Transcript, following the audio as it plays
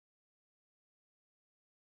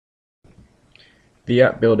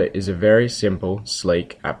TheAppBuilder is a very simple,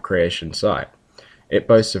 sleek app creation site. It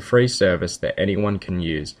boasts a free service that anyone can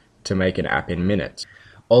use to make an app in minutes.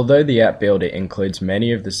 Although TheAppBuilder includes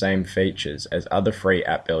many of the same features as other free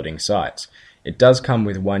app building sites, it does come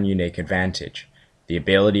with one unique advantage: the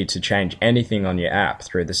ability to change anything on your app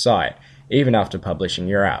through the site, even after publishing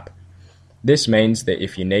your app. This means that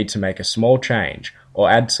if you need to make a small change or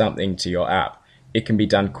add something to your app, it can be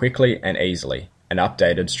done quickly and easily, and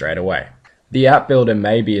updated straight away. The App Builder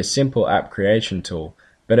may be a simple app creation tool,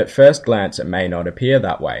 but at first glance it may not appear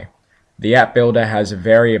that way. The App Builder has a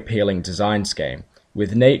very appealing design scheme,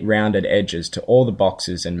 with neat rounded edges to all the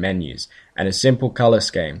boxes and menus, and a simple color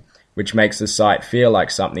scheme, which makes the site feel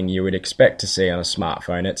like something you would expect to see on a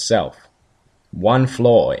smartphone itself. One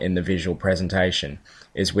flaw in the visual presentation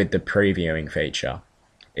is with the previewing feature.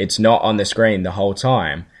 It's not on the screen the whole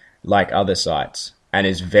time, like other sites, and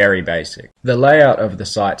is very basic. The layout of the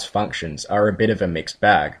site's functions are a bit of a mixed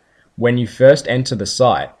bag. When you first enter the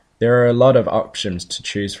site, there are a lot of options to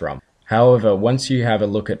choose from. However, once you have a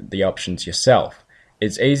look at the options yourself,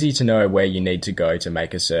 it's easy to know where you need to go to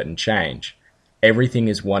make a certain change. Everything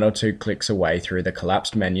is 1 or 2 clicks away through the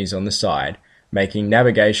collapsed menus on the side, making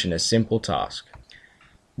navigation a simple task.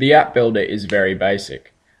 The App Builder is very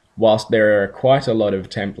basic. Whilst there are quite a lot of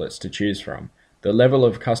templates to choose from, the level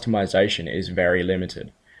of customization is very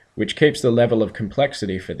limited, which keeps the level of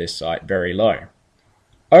complexity for this site very low.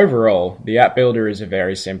 Overall, the App Builder is a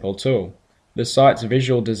very simple tool. The site's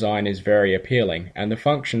visual design is very appealing, and the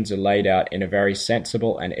functions are laid out in a very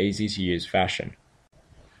sensible and easy-to-use fashion.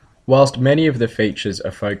 Whilst many of the features are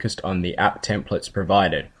focused on the app templates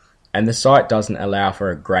provided, and the site doesn't allow for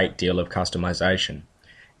a great deal of customization,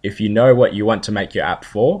 if you know what you want to make your app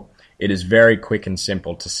for, it is very quick and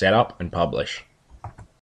simple to set up and publish.